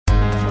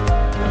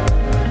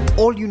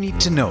all you need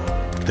to know,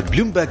 the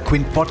Bloomberg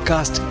Quint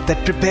podcast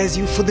that prepares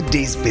you for the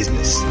day's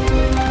business.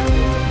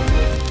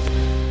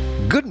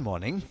 Good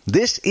morning.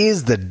 This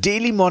is the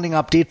daily morning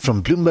update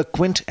from Bloomberg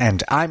Quint,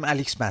 and I'm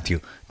Alex Matthew.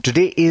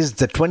 Today is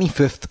the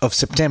 25th of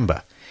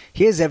September.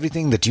 Here's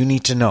everything that you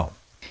need to know.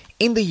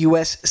 In the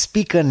US,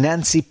 Speaker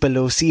Nancy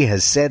Pelosi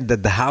has said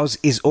that the House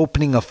is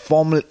opening a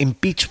formal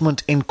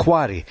impeachment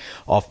inquiry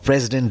of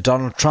President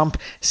Donald Trump,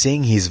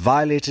 saying he's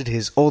violated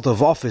his oath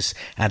of office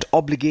and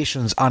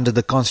obligations under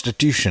the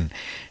Constitution.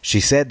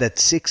 She said that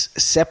 6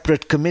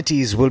 separate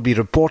committees will be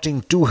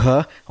reporting to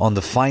her on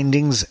the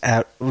findings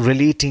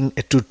relating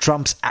to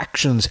Trump's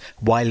actions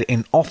while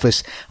in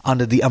office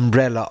under the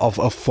umbrella of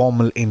a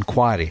formal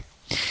inquiry.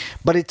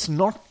 But it's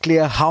not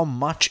clear how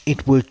much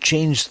it will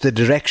change the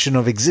direction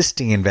of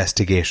existing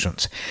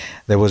investigations.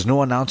 There was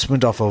no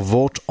announcement of a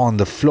vote on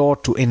the floor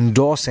to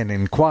endorse an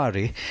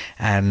inquiry,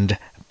 and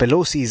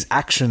Pelosi's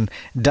action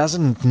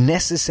doesn't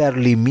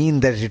necessarily mean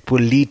that it will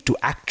lead to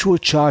actual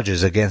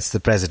charges against the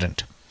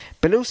president.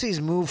 Pelosi's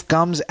move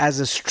comes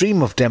as a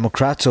stream of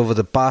Democrats over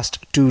the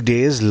past 2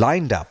 days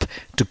lined up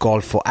to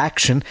call for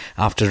action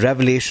after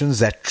revelations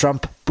that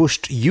Trump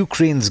pushed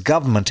Ukraine's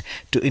government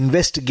to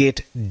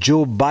investigate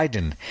Joe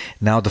Biden,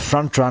 now the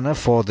frontrunner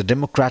for the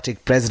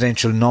Democratic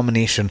presidential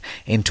nomination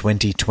in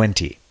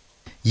 2020.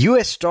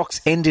 U.S. stocks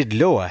ended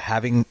lower,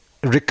 having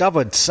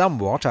recovered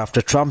somewhat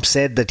after Trump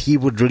said that he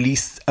would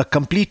release a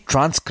complete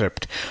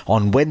transcript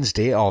on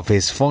Wednesday of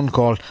his phone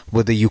call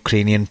with the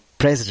Ukrainian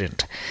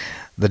president.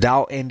 The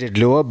Dow ended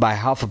lower by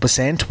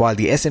 0.5%, while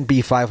the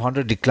S&P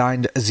 500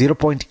 declined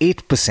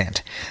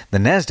 0.8%. The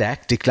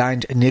Nasdaq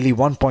declined nearly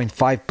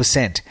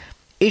 1.5%.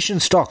 Asian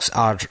stocks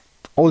are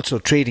also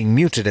trading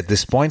muted at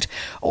this point.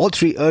 All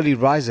 3 early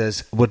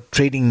risers were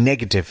trading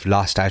negative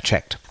last I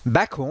checked.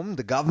 Back home,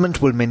 the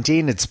government will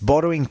maintain its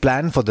borrowing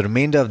plan for the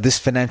remainder of this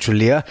financial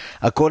year,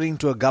 according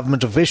to a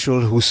government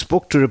official who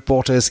spoke to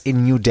reporters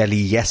in New Delhi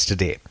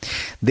yesterday.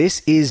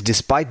 This is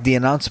despite the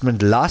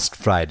announcement last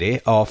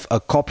Friday of a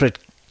corporate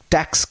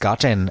tax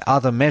cut and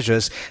other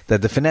measures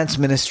that the finance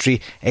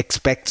ministry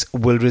expects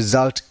will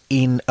result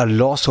in a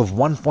loss of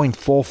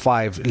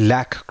 1.45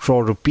 lakh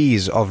crore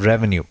rupees of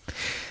revenue.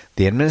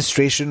 The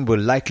administration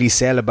will likely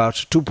sell about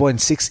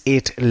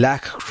 2.68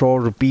 lakh crore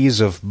rupees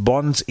of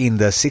bonds in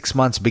the 6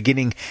 months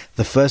beginning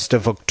the 1st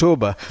of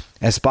October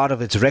as part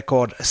of its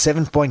record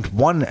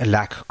 7.1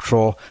 lakh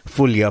crore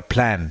full-year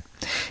plan.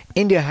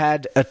 India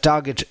had a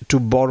target to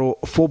borrow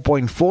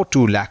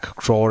 4.42 lakh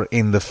crore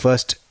in the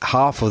first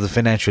half of the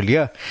financial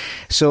year,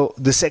 so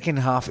the second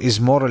half is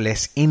more or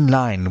less in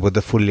line with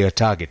the full-year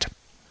target.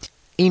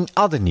 In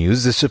other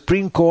news, the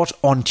Supreme Court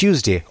on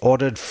Tuesday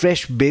ordered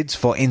fresh bids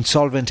for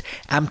insolvent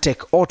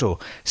Amtech Auto,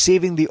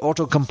 saving the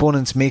auto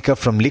components maker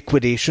from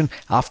liquidation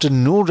after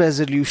no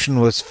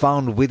resolution was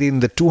found within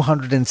the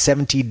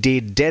 270-day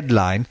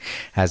deadline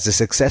as the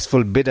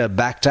successful bidder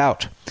backed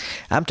out.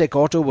 Amtech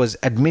Auto was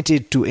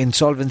admitted to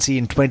insolvency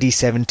in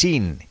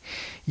 2017.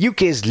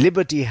 UK's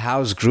Liberty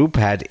House Group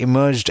had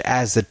emerged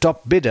as the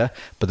top bidder,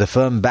 but the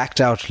firm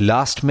backed out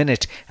last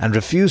minute and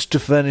refused to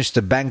furnish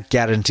the bank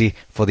guarantee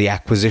for the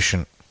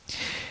acquisition.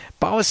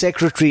 Power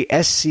Secretary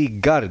S.C.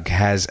 Garg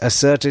has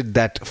asserted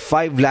that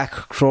 5 lakh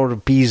crore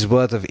rupees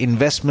worth of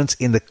investments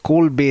in the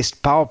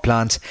coal-based power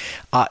plants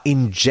are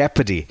in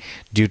jeopardy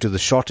due to the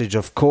shortage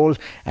of coal,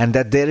 and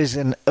that there is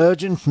an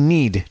urgent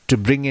need to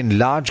bring in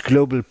large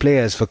global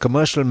players for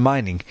commercial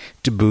mining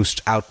to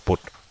boost output.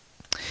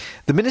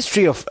 The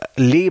Ministry of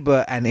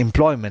Labour and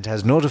Employment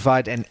has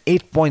notified an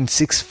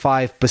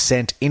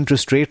 8.65%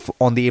 interest rate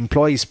on the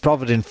Employees'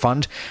 Provident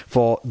Fund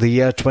for the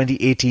year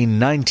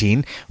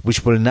 2018-19,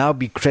 which will now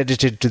be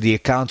credited to the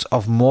accounts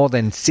of more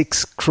than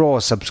 6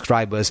 crore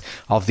subscribers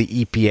of the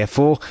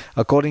EPFO,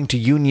 according to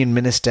Union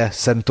Minister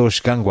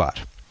Santosh Gangwar.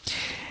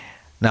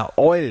 Now,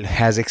 oil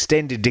has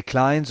extended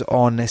declines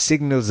on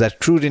signals that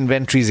crude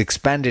inventories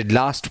expanded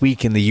last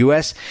week in the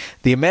US.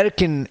 The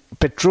American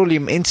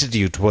Petroleum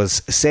Institute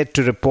was said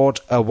to report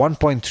a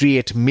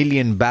 1.38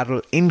 million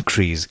barrel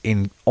increase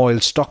in oil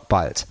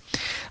stockpiles.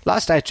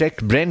 Last I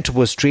checked, Brent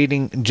was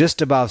trading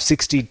just above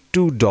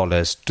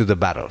 $62 to the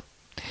barrel.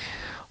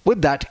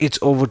 With that, it's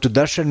over to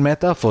Darshan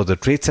Mehta for the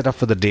trade setup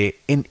for the day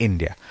in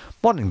India.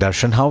 Morning,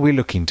 Darshan. How are we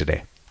looking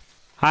today?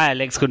 Hi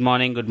Alex, good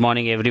morning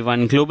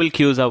everyone. Global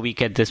cues are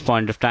weak at this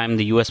point of time.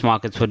 The US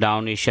markets were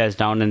down, Asia is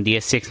down, and the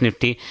SX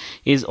Nifty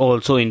is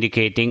also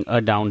indicating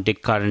a down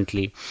tick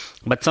currently.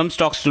 But some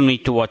stocks to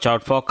need to watch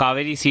out for.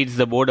 Kaveri Seeds,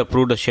 the board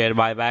approved a share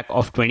buyback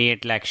of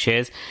 28 lakh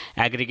shares,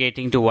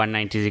 aggregating to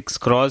 196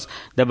 crores.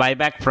 The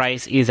buyback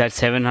price is at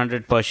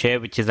 700 per share,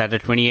 which is at a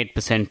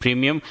 28%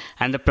 premium,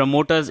 and the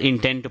promoters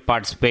intend to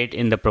participate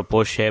in the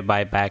proposed share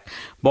buyback.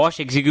 Bosch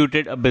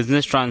executed a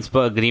business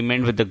transfer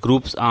agreement with the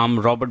group's arm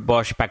Robert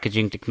Bosch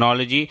Packaging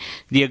Technology.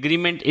 The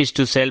agreement is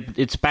to sell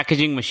its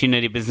packaging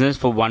machinery business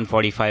for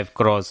 145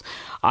 crores.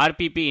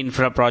 RPP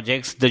Infra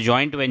Projects, the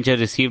joint venture,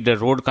 received a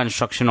road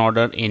construction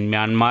order in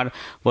Myanmar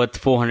worth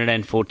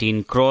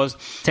 414 crores.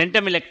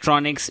 Centum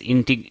Electronics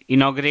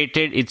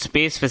inaugurated its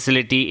space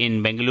facility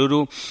in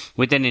Bengaluru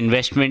with an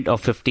investment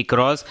of 50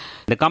 crores.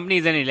 The company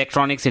is an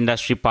electronics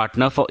industry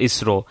partner for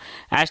ISRO.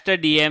 Aster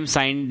DM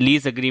signed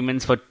lease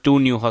agreements for 2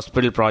 new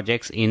hospital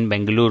projects in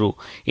Bengaluru.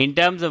 In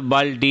terms of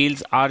bulk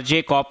deals,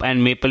 RJ Corp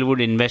and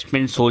Maplewood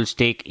Investments sold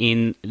stake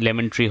in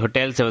Lemon Tree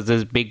Hotels. There was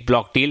this big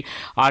block deal.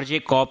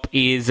 RJ Corp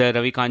is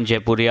Ravikant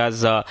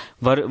Jaipuria's,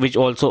 which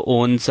also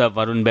owns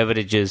Varun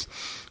Beverages.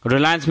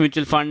 Reliance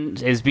Mutual Fund,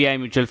 SBI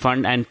Mutual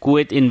Fund and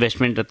Kuwait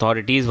Investment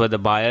Authorities were the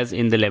buyers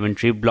in the Lemon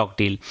Tree block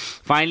deal.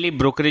 Finally,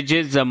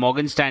 brokerages,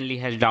 Morgan Stanley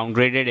has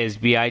downgraded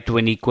SBI to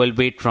an equal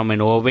weight from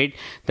an overweight.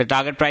 The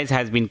target price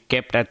has been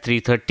kept at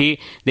 330.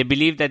 They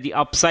believe that the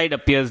upside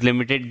appears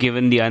limited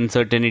given the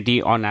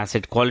uncertainty on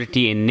asset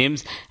quality in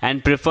NIMS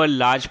and prefer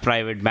large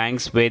private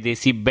banks where they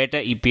see better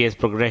EPS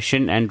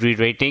progression and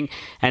re-rating.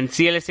 And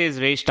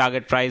CLSA's raised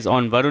target price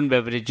on Varun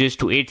Beverages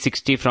to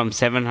 860 from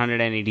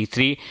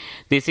 783.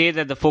 They say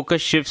that the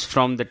focus shifts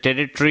from the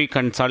territory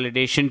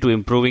consolidation to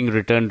improving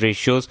return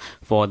ratios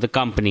for the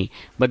company.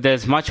 But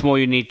there's much more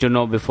you need to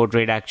know before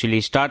trade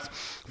actually starts.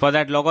 For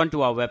that, log on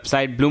to our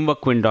website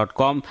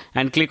bloombergquint.com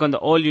and click on the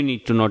All You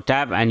Need to Know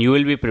tab and you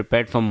will be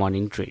prepared for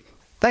morning trade.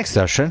 Thanks,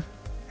 Darshan.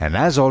 And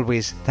as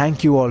always,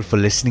 thank you all for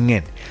listening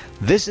in.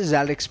 This is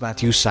Alex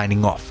Matthews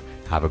signing off.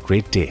 Have a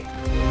great day.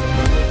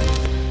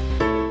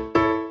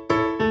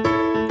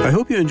 I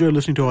hope you enjoyed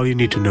listening to All You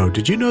Need to Know.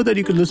 Did you know that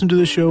you could listen to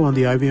the show on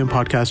the IVM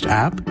Podcast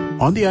app?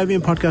 On the IVM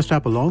Podcast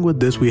app, along with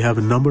this, we have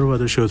a number of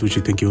other shows which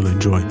you think you'll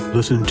enjoy.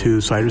 Listen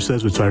to Cyrus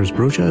Says with Cyrus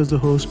Brocha as the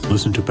host.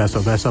 Listen to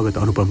Paisa Vaisa with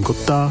Anupam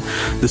Gupta.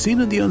 The Scene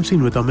and the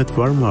Unseen with Amit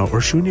Verma. Or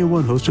Shunya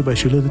One hosted by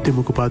Shiladitya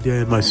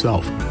Mukhopadhyay and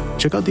myself.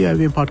 Check out the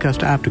IVM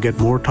Podcast app to get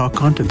more talk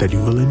content that you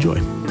will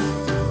enjoy.